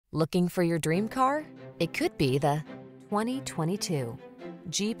Looking for your dream car? It could be the 2022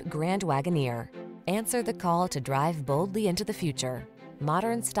 Jeep Grand Wagoneer. Answer the call to drive boldly into the future.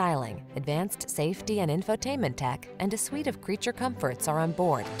 Modern styling, advanced safety and infotainment tech, and a suite of creature comforts are on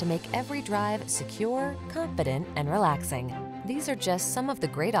board to make every drive secure, confident, and relaxing. These are just some of the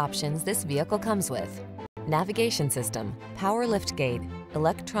great options this vehicle comes with: navigation system, power liftgate,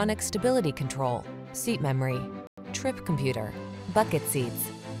 electronic stability control, seat memory, trip computer, bucket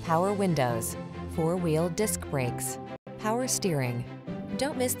seats, power windows, four-wheel disc brakes, power steering.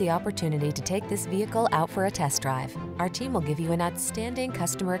 Don't miss the opportunity to take this vehicle out for a test drive. Our team will give you an outstanding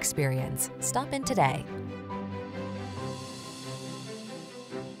customer experience. Stop in today.